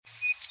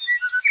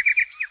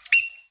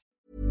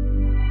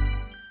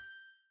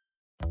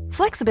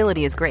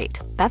Flexibility is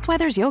great. That's why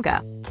there's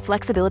yoga.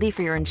 Flexibility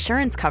for your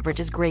insurance coverage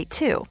is great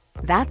too.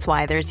 That's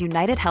why there's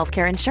United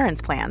Healthcare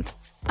Insurance Plans.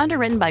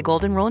 Underwritten by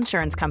Golden Rule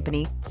Insurance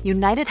Company,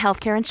 United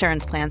Healthcare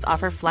Insurance Plans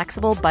offer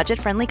flexible,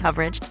 budget-friendly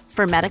coverage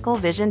for medical,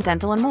 vision,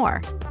 dental, and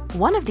more.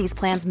 One of these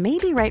plans may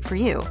be right for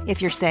you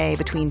if you're, say,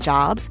 between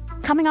jobs,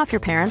 coming off your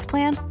parents'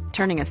 plan,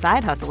 turning a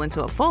side hustle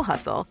into a full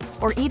hustle,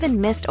 or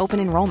even missed open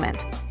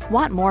enrollment.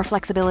 Want more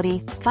flexibility?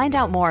 Find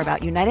out more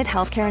about United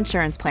Healthcare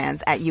Insurance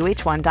Plans at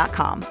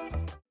uh1.com.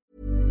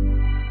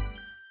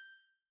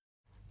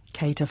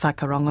 Kei te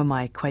whakarongo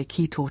mai koe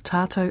ki tō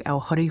tātou au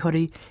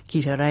horihori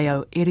ki te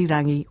reo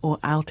irirangi o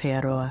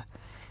Aotearoa.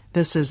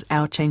 This is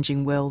Our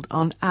Changing World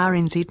on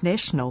RNZ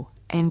National,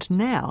 and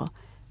now,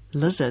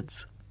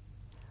 lizards.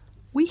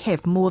 We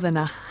have more than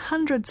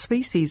 100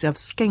 species of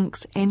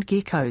skinks and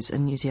geckos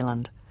in New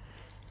Zealand.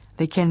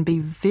 They can be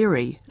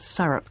very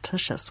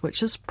surreptitious,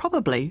 which is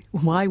probably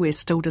why we're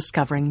still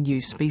discovering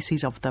new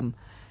species of them.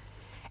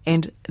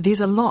 And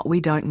there's a lot we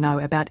don't know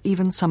about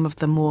even some of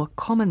the more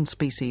common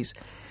species,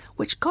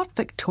 which got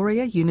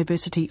Victoria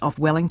University of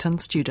Wellington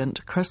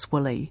student Chris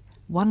Woolley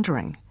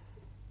wondering.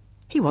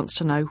 He wants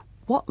to know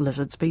what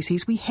lizard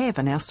species we have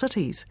in our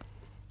cities,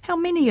 how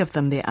many of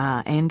them there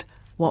are, and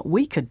what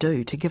we could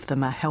do to give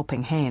them a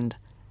helping hand.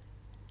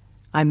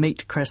 I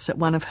meet Chris at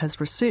one of his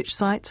research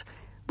sites,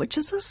 which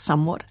is a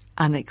somewhat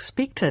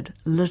unexpected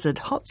lizard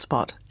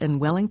hotspot in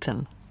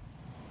Wellington.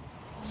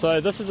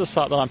 So this is a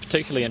site that I'm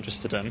particularly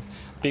interested in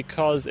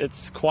because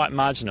it's quite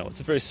marginal.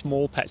 It's a very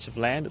small patch of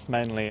land. It's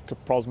mainly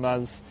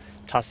Coprosmas,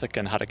 tussock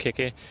and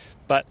harakeke,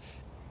 but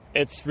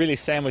it's really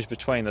sandwiched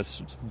between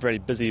this very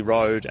busy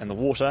road and the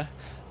water,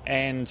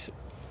 and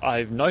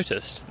I've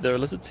noticed there are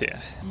lizards here.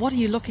 What are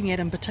you looking at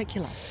in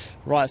particular?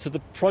 Right, so the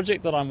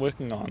project that I'm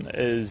working on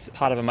is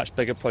part of a much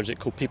bigger project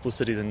called People,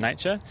 Cities and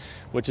Nature,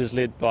 which is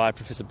led by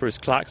Professor Bruce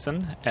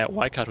Clarkson at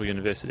Waikato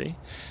University.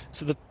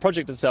 So the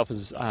project itself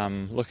is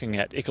looking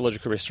at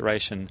ecological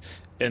restoration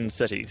in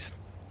cities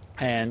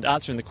and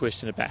answering the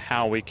question about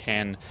how we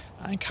can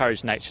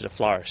encourage nature to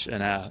flourish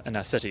in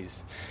our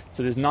cities.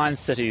 So there's 9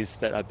 cities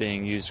that are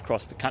being used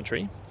across the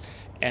country,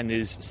 and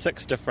there's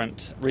 6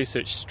 different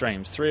research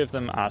streams. 3 of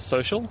them are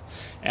social,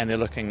 and they're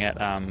looking at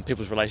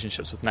people's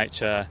relationships with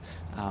nature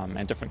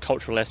and different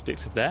cultural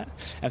aspects of that.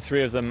 And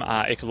 3 of them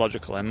are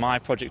ecological, and my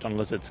project on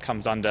lizards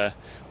comes under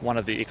one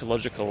of the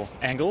ecological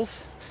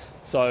angles.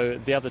 So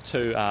the other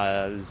 2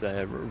 are there's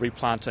a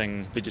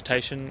replanting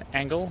vegetation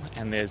angle,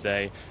 and there's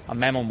a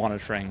mammal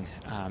monitoring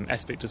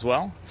aspect as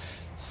well.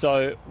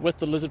 So with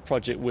the lizard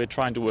project, we're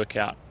trying to work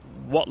out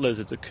what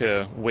lizards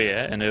occur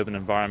where in urban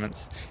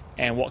environments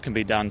and what can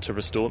be done to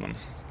restore them.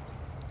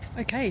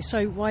 Okay,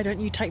 so why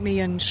don't you take me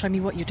and show me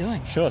what you're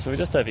doing? Sure, so we're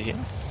just over here.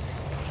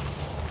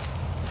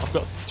 I've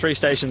got 3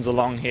 stations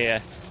along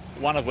here,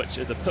 one of which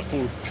is a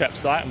pitfall trap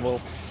site, and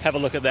we'll have a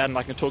look at that and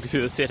I can talk you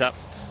through the setup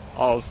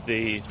of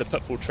the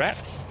pitfall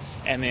traps.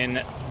 And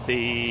then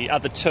the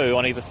other 2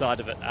 on either side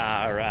of it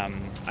are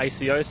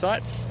ACO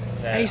sites.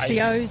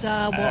 ACOs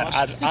are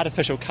what?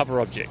 Artificial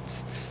cover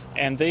objects.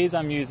 And these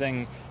I'm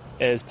using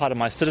as part of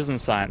my citizen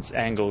science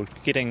angle,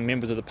 getting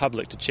members of the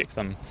public to check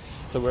them.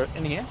 So we're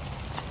in here.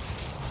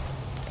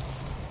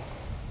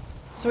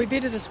 So we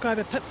better describe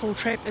a pitfall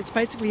trap. It's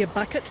basically a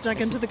bucket dug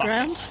into the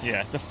ground?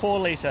 Yeah, it's a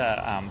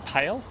 4-litre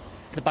pail.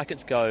 The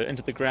buckets go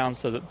into the ground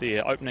so that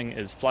the opening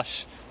is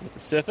flush with the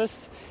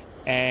surface,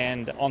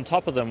 and on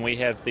top of them we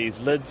have these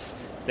lids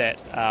that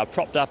are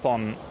propped up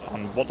on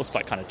what looks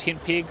like kind of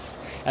tent pegs,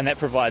 and that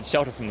provides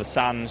shelter from the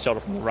sun, shelter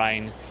from the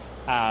rain,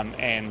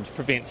 and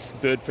prevents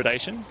bird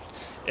predation.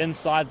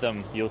 Inside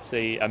them you'll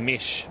see a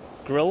mesh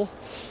grill,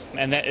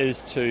 and that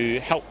is to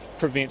help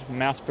prevent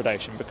mouse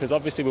predation, because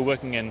obviously we're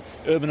working in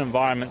urban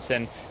environments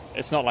and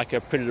it's not like a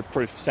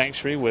predator-proof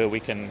sanctuary where we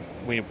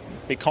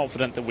be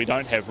confident that we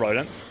don't have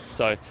rodents,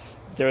 so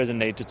there is a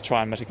need to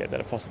try and mitigate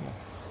that if possible.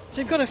 So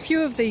you've got a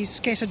few of these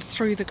scattered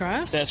through the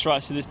grass? That's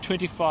right, so there's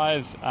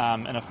 25 in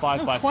a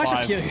 5x5 quite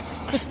a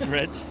few.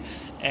 grid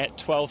at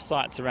 12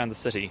 sites around the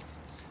city,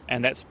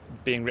 and that's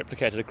being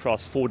replicated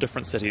across 4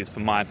 different cities for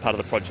my part of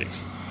the project.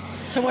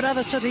 So what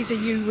other cities are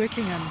you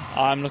working in?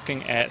 I'm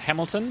looking at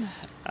Hamilton,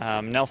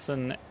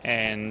 Nelson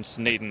and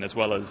Needham, as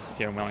well as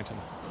here in Wellington.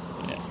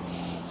 Yeah.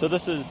 So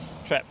this is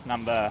trap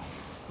number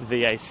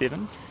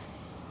VA7,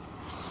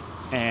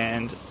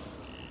 and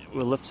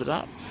we'll lift it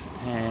up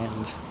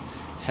and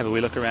have a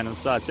wee look around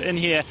inside. So in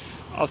here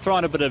I've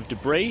thrown a bit of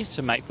debris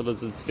to make the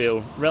lizards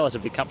feel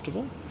relatively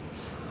comfortable.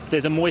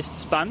 There's a moist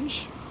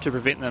sponge to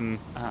prevent them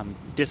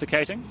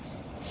desiccating.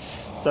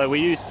 So we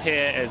use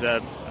pear as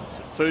a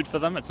food for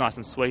them. It's nice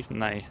and sweet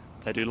and they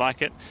do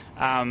like it,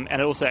 and it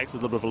also acts as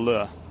a little bit of a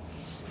lure.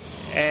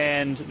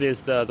 And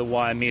there's the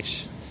wire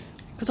mesh.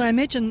 Because I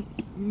imagine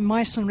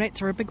mice and rats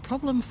are a big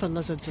problem for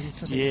lizards in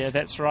cities. Yeah,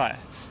 that's right.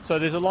 So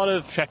there's a lot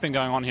of trapping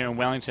going on here in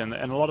Wellington,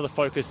 and a lot of the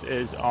focus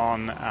is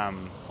on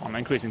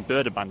increasing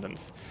bird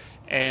abundance.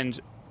 And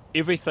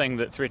everything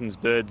that threatens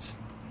birds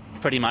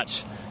pretty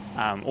much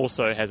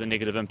also has a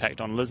negative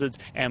impact on lizards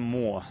and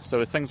more.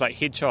 So things like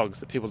hedgehogs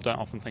that people don't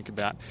often think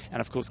about,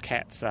 and of course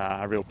cats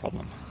are a real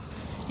problem.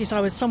 Yes, I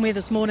was somewhere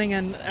this morning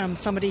and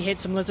somebody had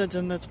some lizards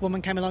and this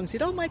woman came along and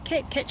said, oh, my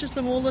cat catches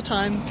them all the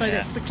time. So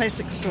that's the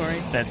classic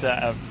story. That's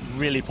a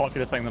really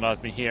popular thing that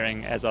I've been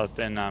hearing as I've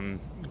been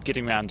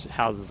getting around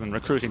houses and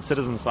recruiting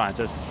citizen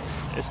scientists,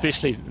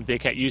 especially their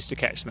cat used to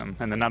catch them,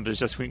 and the numbers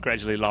just went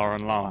gradually lower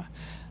and lower.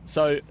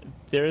 So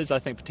there is, I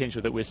think,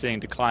 potential that we're seeing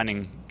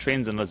declining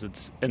trends in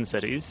lizards in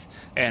cities,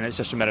 and it's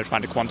just a matter of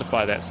trying to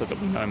quantify that so that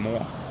we know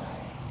more.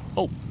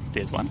 Oh,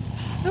 there's one.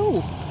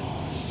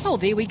 Oh,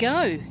 there we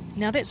go.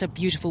 Now that's a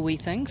beautiful wee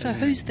thing. So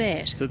who's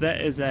that? So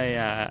that is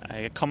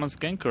a common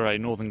skink or a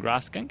northern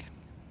grass skink,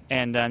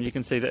 and you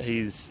can see that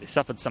he's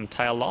suffered some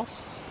tail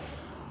loss.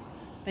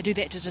 They do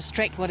that to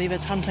distract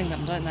whatever's hunting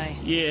them, don't they?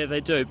 Yeah, they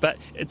do, but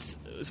it's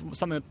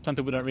something that some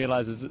people don't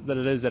realise is that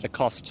it is at a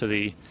cost to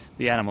the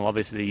animal.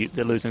 Obviously,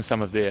 they're losing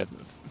some of their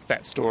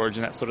fat storage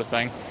and that sort of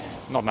thing.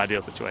 It's not an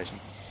ideal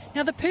situation.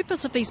 Now, the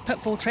purpose of these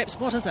pitfall traps,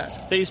 what is it?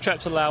 These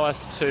traps allow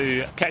us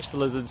to catch the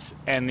lizards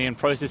and then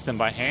process them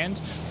by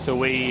hand. So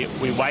we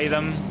weigh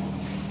them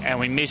and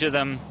we measure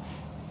them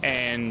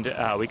and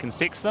we can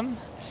sex them.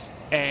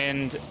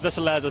 And this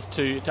allows us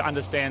to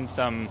understand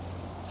some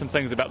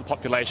things about the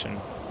population.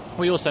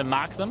 We also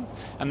mark them,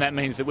 and that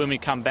means that when we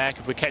come back,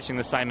 if we're catching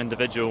the same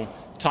individual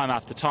time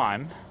after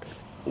time,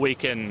 we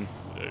can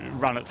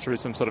run it through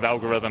some sort of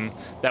algorithm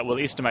that will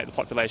estimate the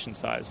population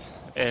size.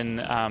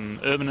 In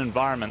urban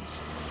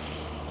environments,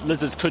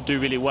 lizards could do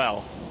really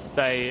well.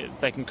 They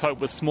can cope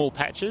with small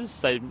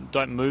patches, they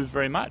don't move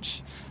very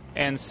much,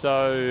 and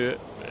so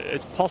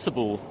it's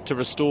possible to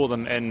restore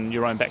them in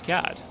your own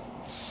backyard.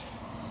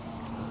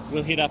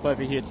 We'll head up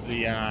over here to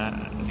the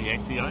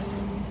ACO.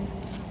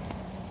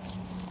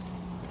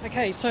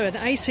 Okay, so an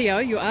ACO,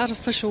 your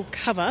artificial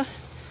cover,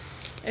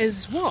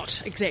 is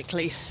what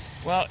exactly?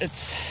 Well,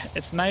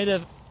 it's made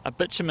of a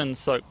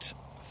bitumen-soaked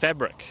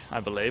fabric, I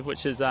believe,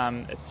 which is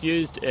it's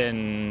used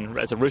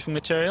as a roofing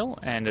material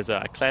and as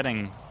a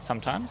cladding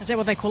sometimes. Is that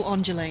what they call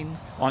onduline?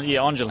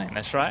 Onduline,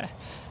 that's right.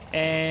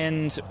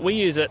 And we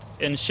use it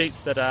in sheets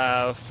that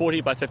are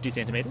 40 by 50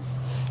 centimetres.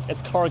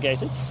 It's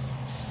corrugated,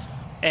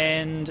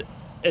 and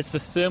it's the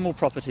thermal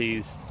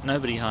properties.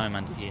 Nobody home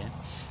under here.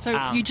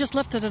 So you just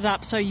lifted it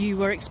up, so you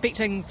were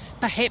expecting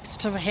perhaps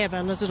to have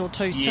a lizard or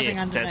two sitting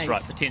underneath? Yes, that's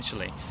right,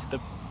 potentially. The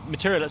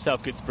material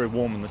itself gets very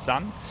warm in the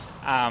sun,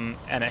 and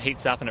it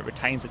heats up and it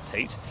retains its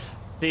heat.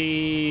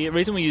 The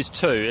reason we use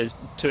two is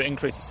to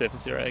increase the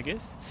surface area, I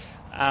guess.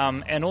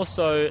 And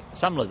also,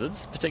 some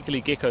lizards,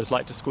 particularly geckos,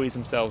 like to squeeze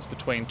themselves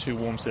between two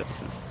warm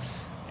surfaces.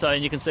 So,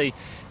 and you can see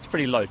it's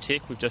pretty low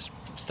tech. We've just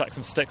stuck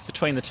some sticks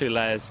between the two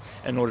layers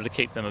in order to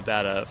keep them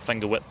about a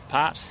finger width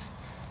apart.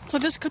 So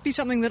this could be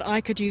something that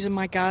I could use in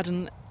my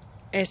garden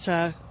as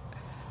a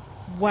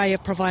way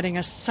of providing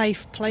a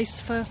safe place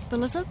for the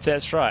lizards?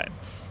 That's right.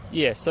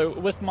 Yeah, so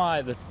with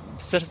the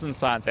citizen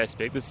science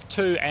aspect, there's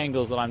two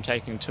angles that I'm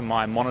taking to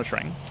my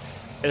monitoring.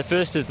 The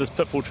first is this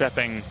pitfall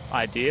trapping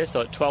idea.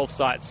 So at 12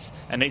 sites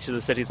in each of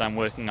the cities I'm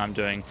working, I'm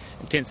doing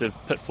intensive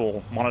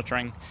pitfall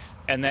monitoring,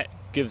 and that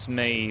gives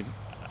me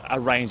a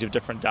range of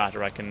different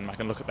data. I can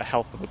look at the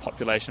health of the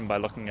population by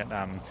looking at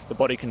the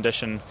body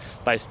condition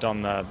based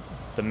on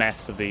the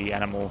mass of the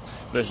animal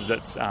versus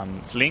its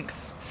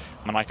length,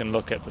 and I can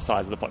look at the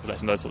size of the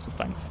population, those sorts of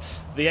things.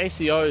 The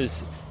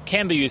ACOs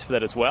can be used for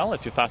that as well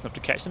if you're fast enough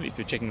to catch them, if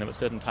you're checking them at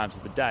certain times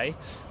of the day,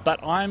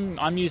 but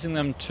I'm using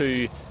them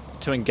to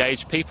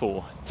engage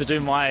people, to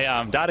do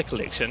my data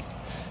collection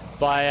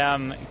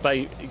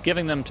by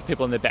giving them to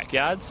people in their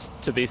backyards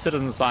to be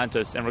citizen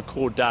scientists and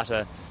record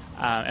data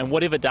and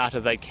whatever data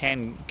they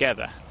can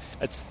gather.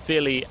 It's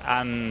fairly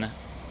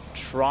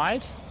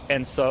untried,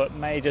 and so it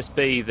may just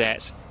be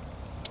that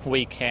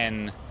we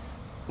can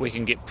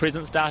get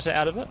presence data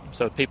out of it.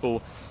 So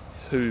people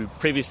who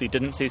previously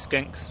didn't see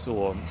skinks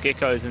or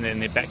geckos in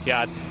their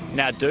backyard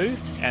now do,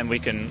 and we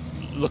can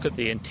look at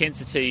the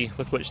intensity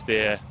with which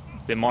they're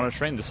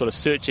monitoring, the sort of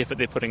search effort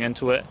they're putting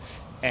into it,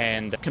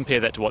 and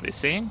compare that to what they're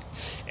seeing.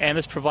 And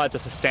this provides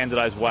us a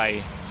standardised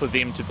way for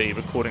them to be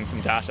recording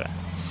some data.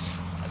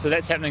 So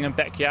that's happening in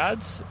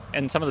backyards,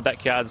 and some of the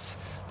backyards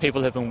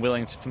people have been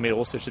willing for me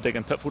also to dig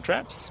in pitfall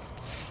traps.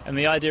 And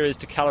the idea is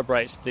to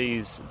calibrate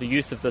the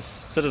use of this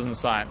citizen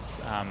science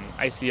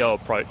ACO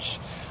approach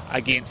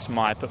against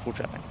my pitfall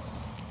trapping.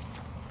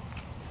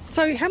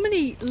 So how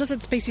many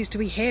lizard species do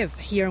we have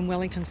here in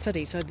Wellington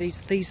City? So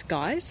these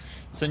guys?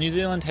 So New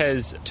Zealand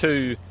has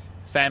two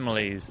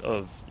families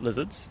of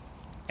lizards,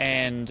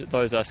 and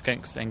those are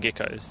skinks and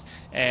geckos.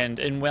 And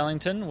in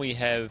Wellington we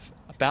have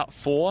about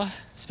 4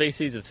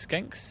 species of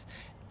skinks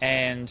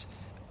and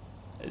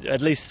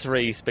at least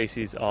 3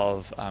 species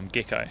of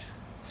gecko.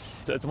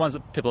 So the ones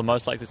that people are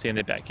most likely to see in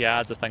their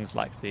backyards are things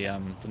like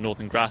the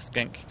northern grass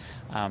skink,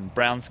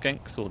 brown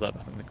skinks, or the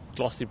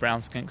glossy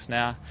brown skinks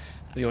now,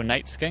 the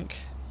ornate skink,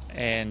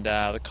 and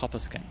the copper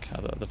skink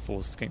are the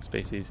 4 skink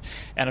species.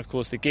 And of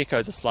course the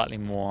geckos are slightly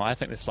more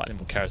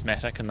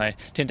charismatic, and they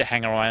tend to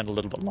hang around a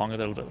little bit longer,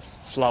 they're a little bit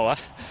slower.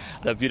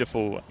 The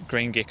beautiful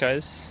green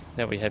geckos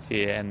that we have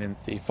here, and then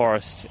the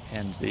forest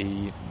and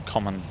the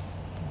common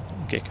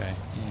gecko.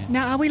 Yeah.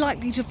 Now, are we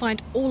likely to find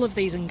all of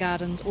these in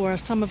gardens, or are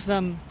some of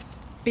them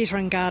better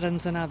in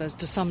gardens than others?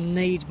 Do some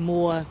need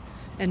more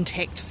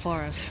intact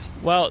forest?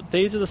 Well,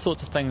 these are the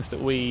sorts of things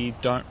that we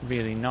don't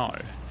really know.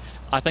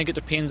 I think it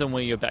depends on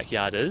where your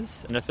backyard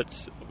is, and if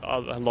it's a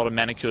lot of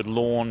manicured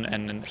lawn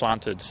and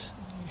planted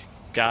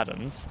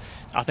gardens,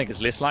 I think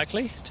it's less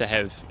likely to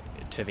have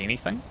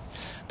anything.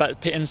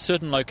 But in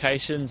certain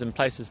locations and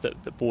places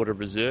that border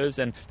reserves,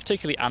 and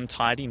particularly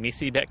untidy,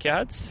 messy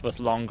backyards with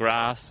long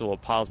grass or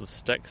piles of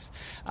sticks,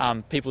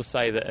 people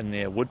say that in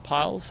their wood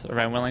piles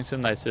around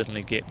Wellington they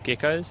certainly get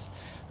geckos.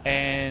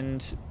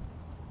 And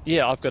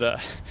yeah, I've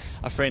got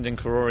a friend in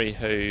Karori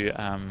who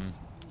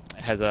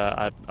has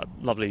a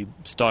lovely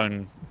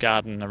stone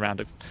garden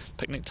around a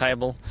picnic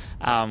table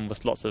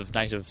with lots of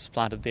natives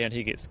planted there, and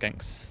he gets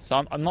skinks.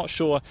 So I'm not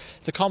sure.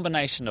 It's a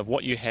combination of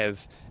what you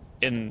have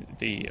in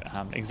the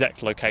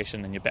exact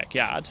location in your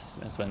backyard,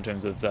 and so in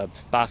terms of the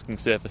basking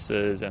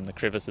surfaces and the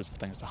crevices for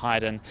things to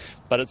hide in,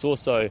 but it's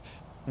also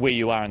where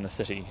you are in the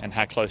city and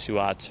how close you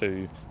are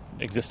to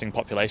existing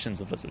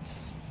populations of lizards.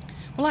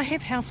 Well, I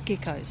have house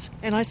geckos,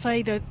 and I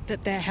say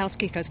that they're house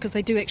geckos because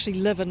they do actually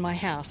live in my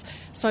house.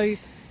 So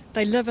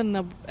they live in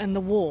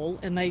the wall,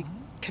 and they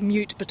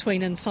commute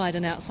between inside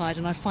and outside,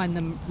 and I find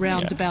them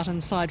about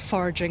inside,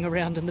 foraging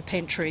around in the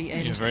pantry.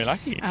 And you're very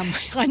lucky.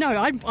 I know.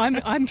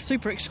 I'm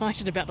super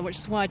excited about them, which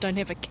is why I don't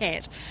have a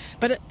cat.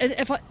 But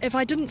if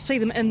I didn't see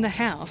them in the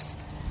house,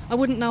 I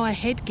wouldn't know I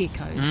had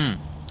geckos.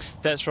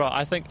 That's right.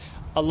 I think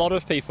a lot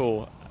of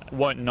people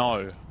won't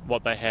know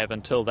what they have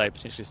until they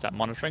potentially start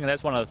monitoring, and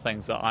that's one of the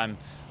things that I'm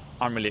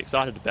really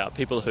excited about.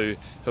 People who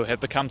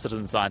have become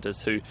citizen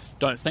scientists who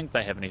don't think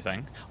they have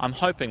anything. I'm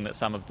hoping that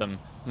some of them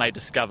may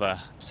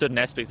discover certain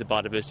aspects of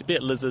biodiversity, be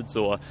it lizards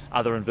or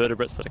other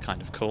invertebrates that are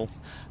kind of cool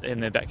in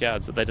their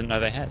backyards that they didn't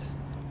know they had.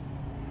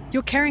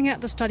 You're carrying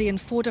out the study in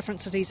 4 different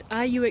cities.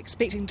 Are you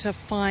expecting to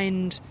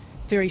find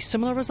very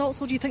similar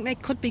results, or do you think they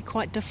could be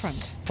quite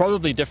different?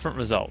 Probably different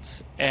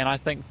results, and I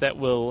think that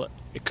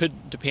it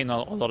could depend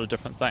on a lot of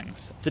different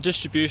things. The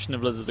distribution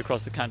of lizards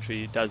across the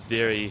country does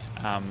vary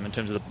in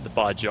terms of the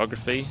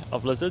biogeography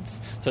of lizards.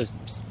 So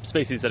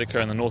species that occur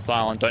in the North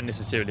Island don't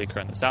necessarily occur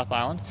in the South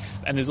Island.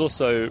 And there's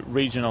also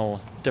regional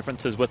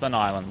differences within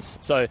islands.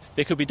 So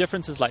there could be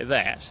differences like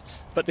that,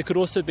 but there could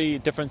also be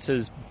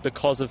differences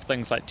because of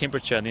things like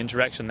temperature and the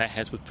interaction that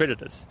has with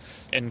predators.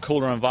 In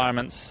cooler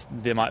environments,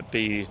 there might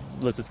be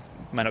lizards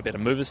may not be able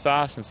to move as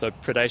fast, and so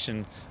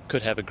predation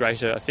could have a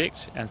greater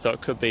effect. And so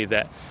it could be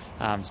that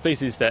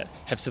species that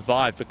have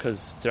survived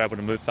because they're able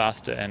to move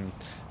faster and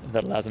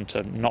that allows them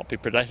to not be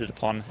predated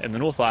upon in the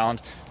North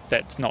Island,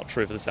 that's not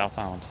true for the South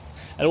Island.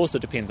 It also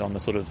depends on the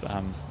sort of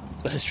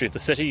the history of the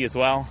city as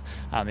well,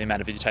 the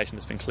amount of vegetation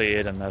that's been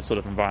cleared and the sort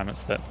of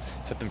environments that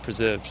have been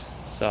preserved.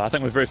 So I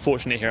think we're very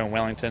fortunate here in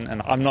Wellington,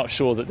 and I'm not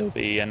sure that there'll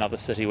be another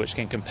city which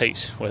can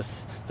compete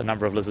with the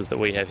number of lizards that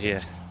we have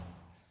here.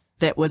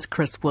 That was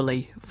Chris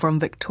Woolley from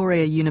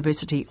Victoria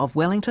University of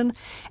Wellington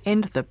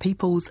and the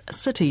People's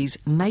Cities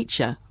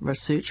Nature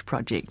Research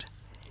Project.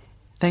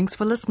 Thanks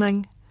for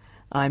listening.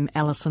 I'm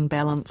Alison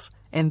Ballance,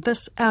 and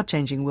this Our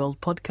Changing World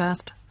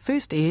podcast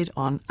first aired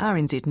on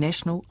RNZ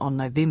National on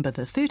November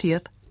the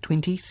 30th,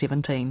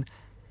 2017.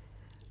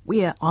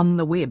 We're on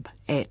the web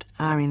at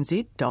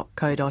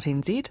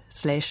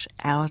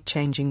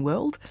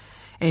rnz.co.nz/ourchangingworld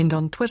and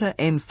on Twitter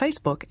and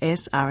Facebook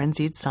as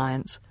RNZ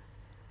Science.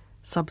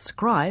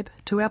 Subscribe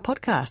to our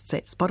podcasts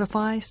at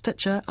Spotify,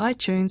 Stitcher,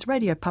 iTunes,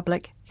 Radio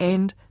Public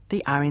and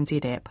the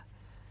RNZ app.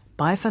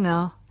 Bye for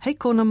now. Hei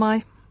kona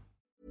mai.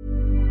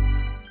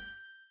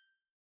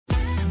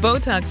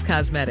 Botox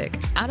Cosmetic,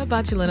 out of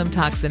botulinum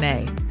toxin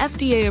A,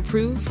 FDA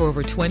approved for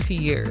over 20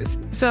 years.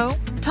 So,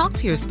 talk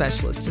to your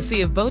specialist to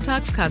see if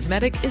Botox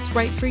Cosmetic is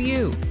right for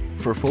you.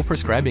 For full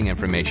prescribing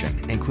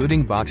information,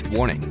 including boxed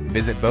warning,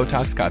 visit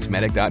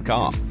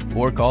BotoxCosmetic.com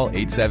or call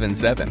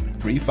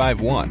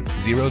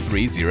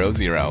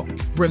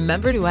 877-351-0300.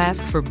 Remember to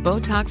ask for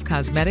Botox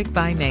Cosmetic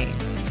by name.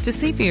 To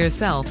see for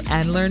yourself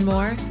and learn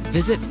more,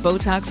 visit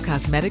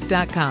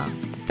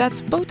BotoxCosmetic.com.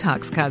 That's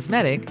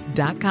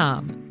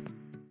BotoxCosmetic.com.